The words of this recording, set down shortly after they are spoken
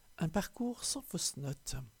Un parcours sans fausse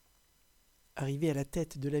note. Arrivée à la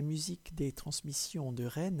tête de la musique des transmissions de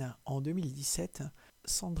Rennes en 2017,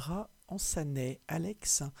 Sandra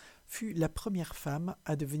Ansanet-Alex fut la première femme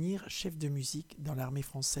à devenir chef de musique dans l'armée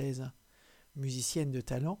française. Musicienne de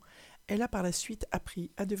talent, elle a par la suite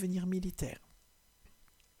appris à devenir militaire.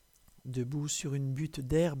 Debout sur une butte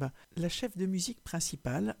d'herbe, la chef de musique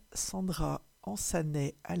principale, Sandra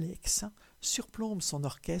Ansanet-Alex, surplombe son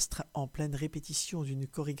orchestre en pleine répétition d'une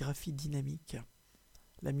chorégraphie dynamique.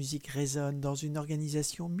 La musique résonne dans une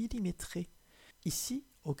organisation millimétrée. Ici,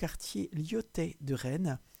 au quartier Lyotais de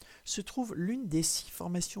Rennes, se trouve l'une des 6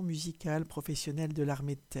 formations musicales professionnelles de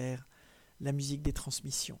l'armée de terre, la musique des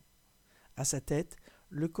transmissions. À sa tête,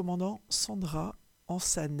 le commandant Sandra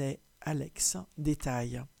Ansanet-Alex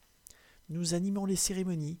détaille: Nous animons les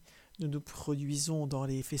cérémonies, nous nous produisons dans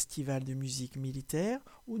les festivals de musique militaire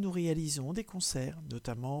où nous réalisons des concerts,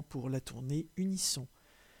 notamment pour la tournée Unisson.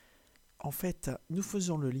 En fait, nous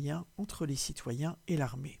faisons le lien entre les citoyens et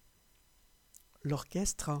l'armée.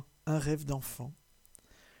 L'orchestre, un rêve d'enfant.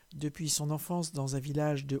 Depuis son enfance dans un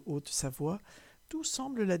village de Haute-Savoie, tout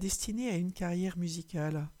semble la destiner à une carrière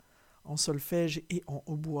musicale. En solfège et en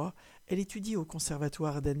hautbois, elle étudie au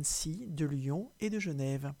conservatoire d'Annecy, de Lyon et de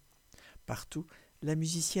Genève. Partout, la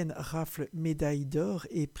musicienne rafle médaille d'or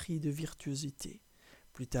et prix de virtuosité.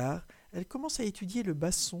 Plus tard, elle commence à étudier le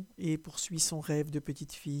basson et poursuit son rêve de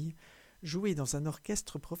petite fille, jouer dans un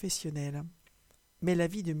orchestre professionnel. Mais la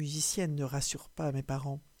vie de musicienne ne rassure pas mes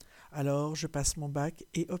parents. Alors je passe mon bac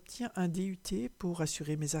et obtiens un DUT pour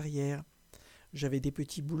assurer mes arrières. J'avais des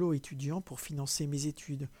petits boulots étudiants pour financer mes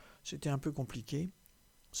études. C'était un peu compliqué,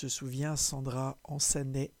 se souvient Sandra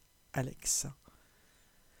Ansanet-Alex.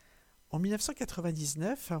 En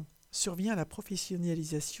 1999, survient la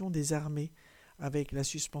professionnalisation des armées avec la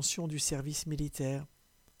suspension du service militaire.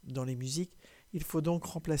 Dans les musiques, il faut donc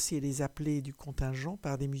remplacer les appelés du contingent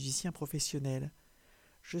par des musiciens professionnels.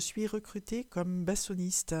 Je suis recruté comme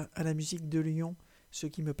bassoniste à la musique de Lyon, ce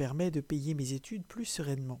qui me permet de payer mes études plus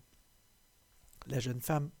sereinement. La jeune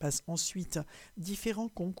femme passe ensuite différents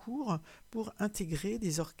concours pour intégrer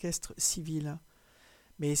des orchestres civils.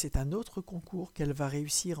 Mais c'est un autre concours qu'elle va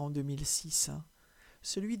réussir en 2006,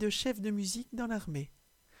 celui de chef de musique dans l'armée.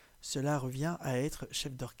 Cela revient à être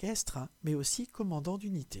chef d'orchestre, mais aussi commandant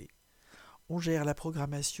d'unité. On gère la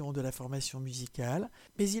programmation de la formation musicale,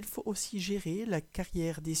 mais il faut aussi gérer la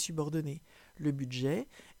carrière des subordonnés, le budget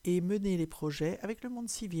et mener les projets avec le monde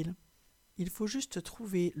civil. Il faut juste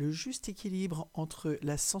trouver le juste équilibre entre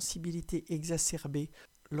la sensibilité exacerbée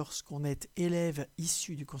lorsqu'on est élève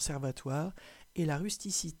issu du conservatoire et la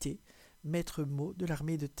rusticité, maître mot de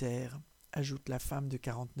l'armée de terre, ajoute la femme de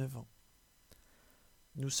 49 ans.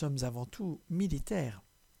 Nous sommes avant tout militaires.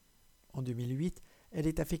 En 2008, elle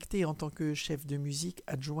est affectée en tant que chef de musique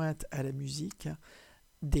adjointe à la musique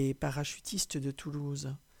des parachutistes de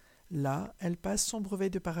Toulouse. Là, elle passe son brevet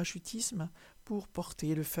de parachutisme pour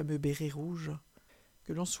porter le fameux béret rouge.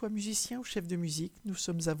 Que l'on soit musicien ou chef de musique, nous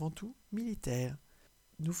sommes avant tout militaires.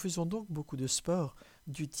 Nous faisons donc beaucoup de sport,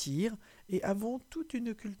 du tir et avons toute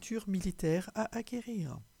une culture militaire à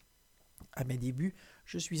acquérir. À mes débuts,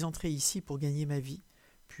 je suis entré ici pour gagner ma vie,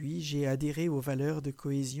 puis j'ai adhéré aux valeurs de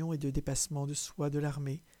cohésion et de dépassement de soi de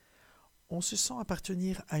l'armée. On se sent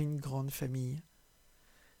appartenir à une grande famille.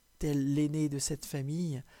 Telle l'aînée de cette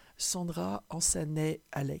famille, Sandra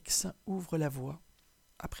Ansanet-Alex ouvre la voie.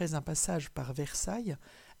 Après un passage par Versailles,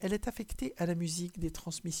 elle est affectée à la musique des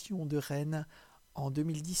transmissions de Rennes en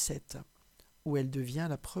 2017, où elle devient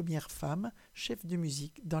la première femme chef de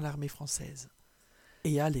musique dans l'armée française.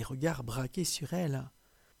 Et a les regards braqués sur elle.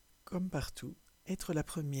 Comme partout, être la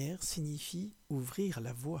première signifie ouvrir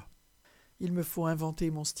la voie. Il me faut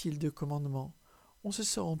inventer mon style de commandement. On se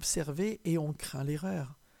sent observé et on craint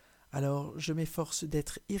l'erreur. Alors je m'efforce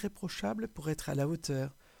d'être irréprochable pour être à la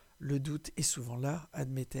hauteur. Le doute est souvent là,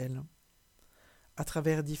 admet-elle. À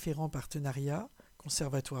travers différents partenariats,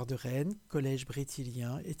 Conservatoire de Rennes, Collège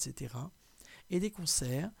brétilien, etc., et des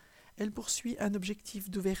concerts, elle poursuit un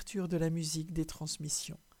objectif d'ouverture de la musique des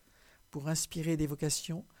transmissions, pour inspirer des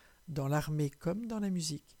vocations, dans l'armée comme dans la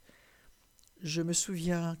musique. Je me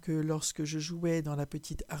souviens que lorsque je jouais dans la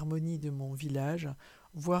petite harmonie de mon village,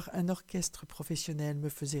 voir un orchestre professionnel me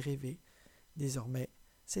faisait rêver. Désormais,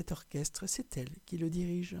 cet orchestre, c'est elle qui le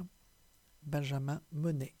dirige. Benjamin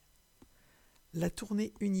Monet. La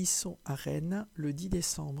tournée Unisson à Rennes, le 10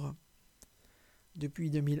 décembre. Depuis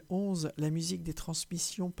 2011, la musique des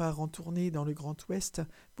transmissions part en tournée dans le Grand Ouest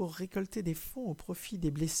pour récolter des fonds au profit des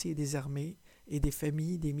blessés des armées et des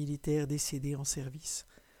familles des militaires décédés en service.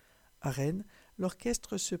 À Rennes,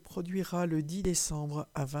 l'orchestre se produira le 10 décembre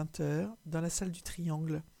à 20h dans la salle du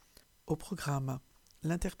Triangle. Au programme,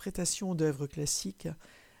 l'interprétation d'œuvres classiques,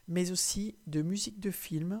 mais aussi de musique de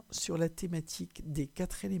film sur la thématique des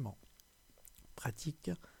 4 éléments.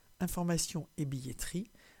 Pratique, information et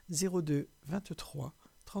billetterie 02 23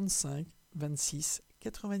 35 26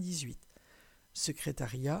 98.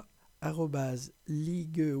 Secrétariat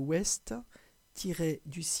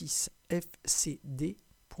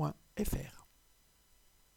 @liguewest-du6fcd.fr